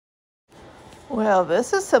Well,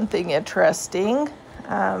 this is something interesting.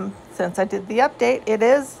 Since I did the update, it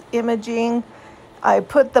is imaging. I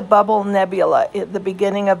put the bubble nebula at the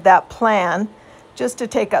beginning of that plan just to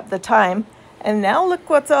take up the time. And now look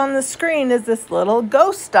what's on the screen is this little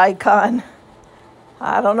ghost icon.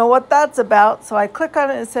 I don't know what that's about. So I click on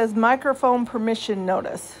it. It says microphone permission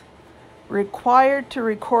notice. Required to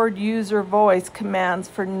record user voice commands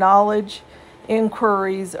for knowledge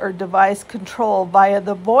inquiries or device control via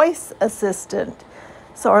the voice assistant.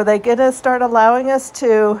 So are they going to start allowing us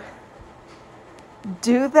to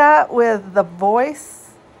do that with the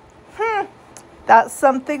voice? That's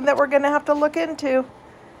something that we're going to have to look into.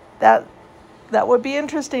 That would be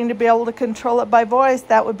interesting to be able to control it by voice.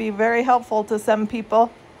 That would be very helpful to some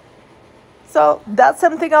people. So that's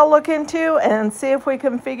something I'll look into and see if we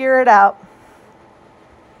can figure it out.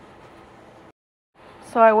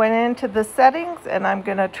 So I went into the settings and I'm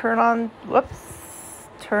going to turn on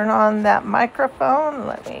that microphone.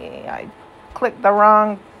 I clicked the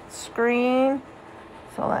wrong screen.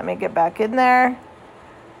 So let me get back in there.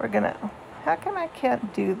 How come I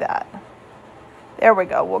can't do that? There we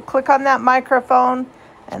go. We'll click on that microphone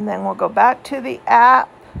and then we'll go back to the app.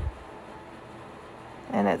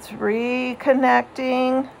 And it's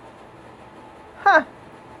reconnecting. I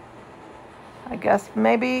guess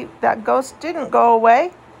maybe that ghost didn't go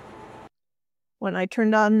away. When I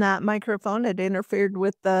turned on that microphone, it interfered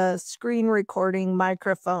with the screen recording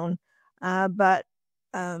microphone. But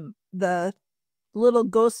the little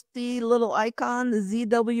ghosty little icon, the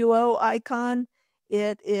ZWO icon,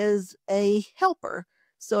 it is a helper.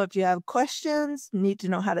 So if you have questions, need to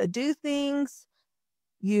know how to do things,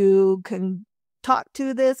 you can talk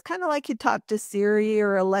to this, kind of like you talk to Siri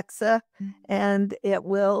or Alexa, and it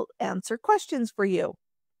will answer questions for you.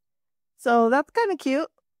 So that's kind of cute.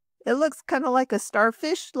 It looks kind of like a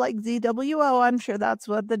starfish, like ZWO. I'm sure that's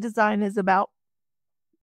what the design is about.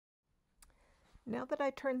 Now that I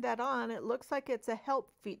turned that on, it looks like it's a help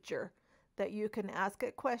feature that you can ask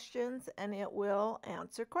it questions and it will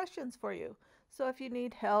answer questions for you. So if you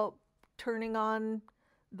need help turning on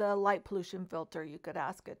the light pollution filter, you could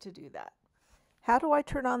ask it to do that. How do I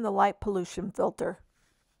turn on the light pollution filter?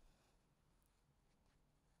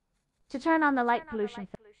 To turn on the light pollution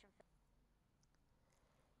filter.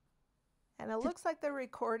 And it looks like the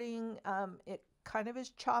recording, it kind of is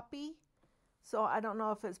choppy. So I don't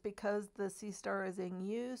know if it's because the Seestar is in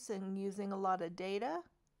use and using a lot of data,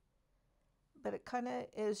 but it kind of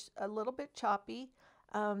is a little bit choppy.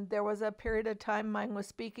 There was a period of time mine was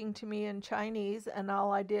speaking to me in Chinese, and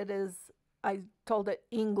all I did is I told it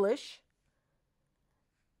English.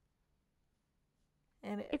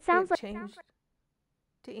 And it changed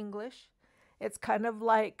to English. It's kind of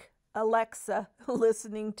like Alexa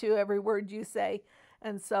listening to every word you say,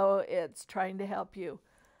 and so it's trying to help you.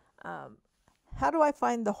 How do I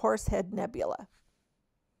find the Horsehead Nebula?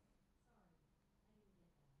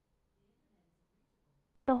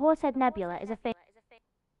 The Horsehead Nebula is a famous.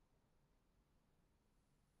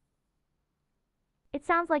 It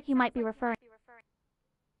sounds like you might be referring.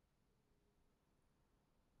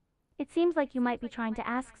 It seems like you might be trying to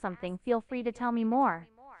ask something. Feel free to tell me more.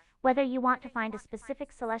 Whether you want to find a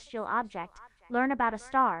specific celestial object, learn about a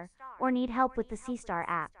star, or need help with the Seestar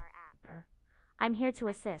app, I'm here to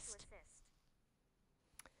assist.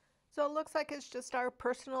 So it looks like it's just our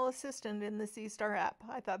personal assistant in the Seestar app.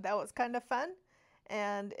 I thought that was kind of fun,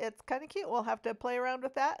 and it's kind of cute. We'll have to play around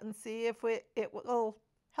with that and see if it will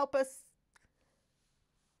help us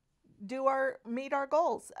meet our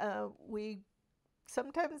goals. We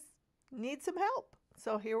sometimes need some help.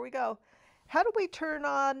 So here we go. How do we turn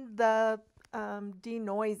on the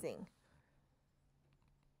denoising?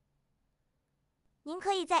 您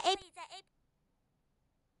可以在 A。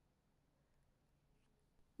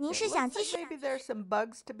您是想继续 Maybe there's some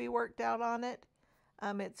bugs to be worked out on it.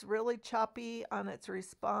 It's really choppy on its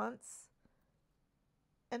response.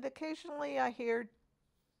 And occasionally I hear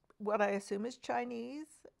what I assume is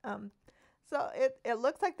Chinese. So it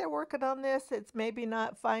looks like they're working on this. It's maybe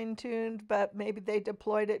not fine-tuned, but maybe they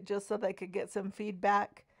deployed it just so they could get some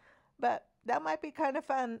feedback. But that might be kind of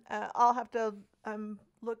fun. I'll have to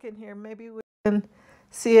look in here. Maybe we can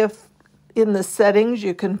see if in the settings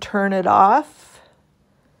you can turn it off.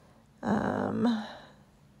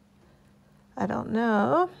 I don't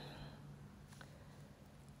know.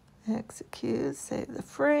 Execute, save the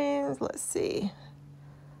frames. Let's see.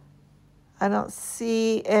 I don't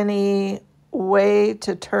see any way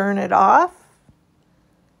to turn it off.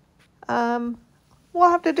 We'll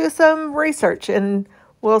have to do some research and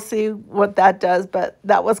we'll see what that does, but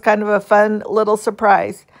that was kind of a fun little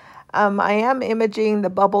surprise. I am imaging the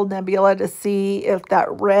bubble nebula to see if that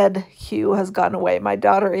red hue has gone away. My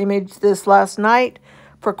daughter imaged this last night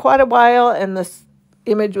for quite a while, and this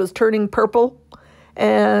image was turning purple.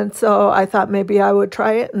 And so I thought maybe I would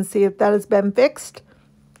try it and see if that has been fixed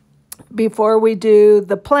before we do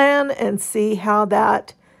the plan and see how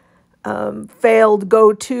that failed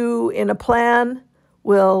go-to in a plan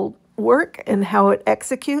will work and how it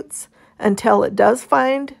executes until it does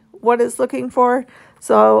find what it's looking for.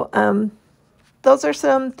 So those are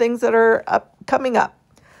some things that are coming up.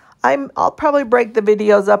 I'll probably break the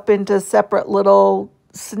videos up into separate little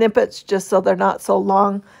snippets just so they're not so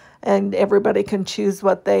long and everybody can choose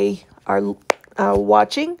what they are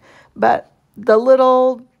watching. But the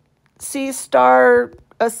little Seestar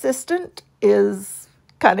assistant is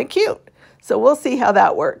kind of cute. So we'll see how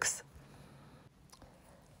that works.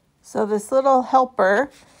 So this little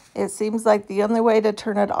helper, it seems like the only way to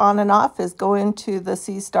turn it on and off is go into the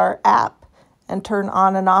Seestar app and turn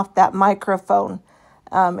on and off that microphone.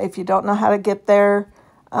 If you don't know how to get there,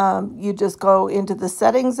 you just go into the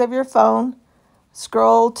settings of your phone,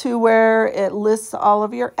 scroll to where it lists all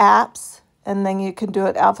of your apps, and then you can do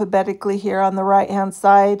it alphabetically here on the right-hand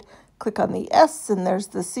side. Click on the S, and there's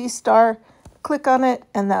the Seestar. Click on it,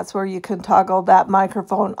 and that's where you can toggle that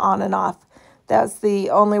microphone on and off. That's the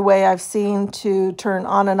only way I've seen to turn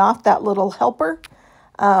on and off that little helper.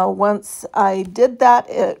 Once I did that,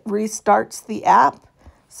 it restarts the app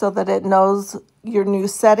so that it knows your new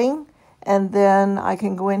setting. And then I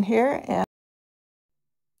can go in here and...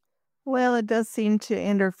 Well, it does seem to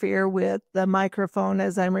interfere with the microphone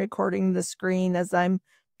as I'm recording the screen as I'm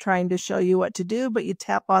trying to show you what to do. But you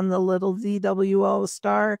tap on the little ZWO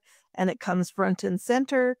star and it comes front and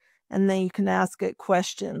center. And then you can ask it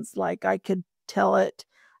questions like I could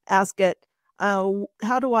ask it, how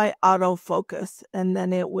do I autofocus? And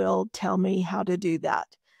then it will tell me how to do that.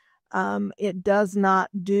 It does not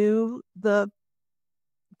do the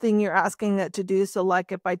thing you're asking it to do. So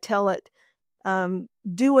like if I tell it,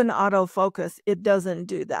 do an autofocus, it doesn't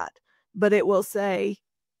do that. But it will say,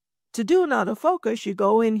 to do an autofocus, you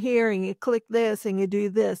go in here and you click this and you do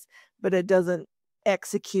this. But it doesn't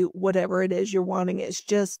execute whatever it is you're wanting. It's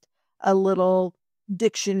just a little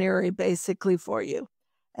dictionary basically for you.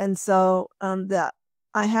 And so that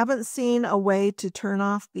I haven't seen a way to turn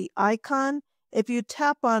off the icon. If you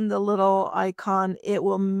tap on the little icon, it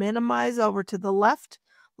will minimize over to the left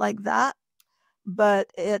like that. But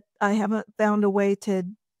I haven't found a way to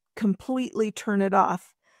completely turn it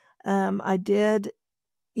off. I did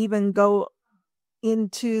even go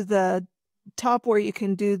into the top where you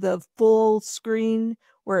can do the full screen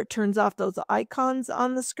where it turns off those icons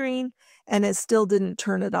on the screen, and it still didn't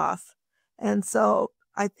turn it off. And so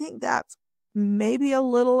I think that's maybe a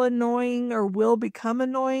little annoying or will become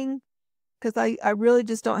annoying because I really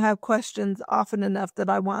just don't have questions often enough that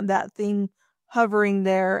I want that thing hovering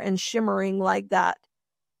there and shimmering like that.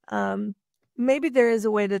 Maybe there is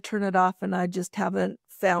a way to turn it off and I just haven't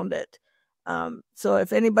found it. So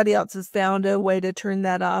if anybody else has found a way to turn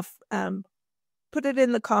that off, put it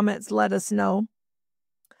in the comments, let us know.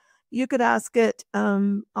 You could ask it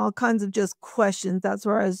all kinds of just questions. That's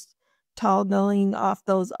where I was toggling off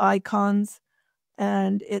those icons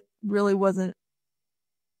and it really wasn't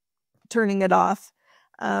turning it off.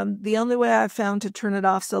 The only way I found to turn it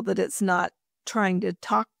off so that it's not trying to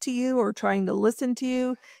talk to you or trying to listen to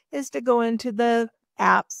you is to go into the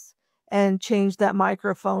apps and change that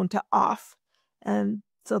microphone to off. And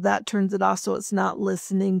so that turns it off so it's not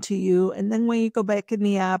listening to you. And then when you go back in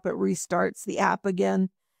the app, it restarts the app again.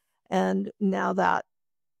 And now that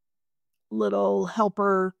little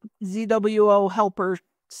helper, ZWO helper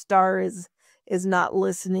star is not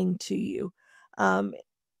listening to you.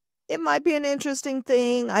 It might be an interesting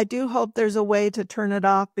thing. I do hope there's a way to turn it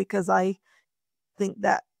off because I think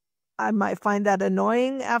that I might find that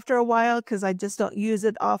annoying after a while because I just don't use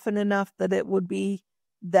it often enough that it would be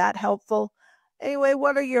that helpful. Anyway,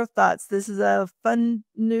 what are your thoughts? This is a fun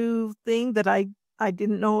new thing that I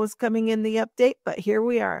didn't know was coming in the update, but here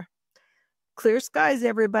we are. Clear skies,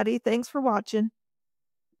 everybody. Thanks for watching.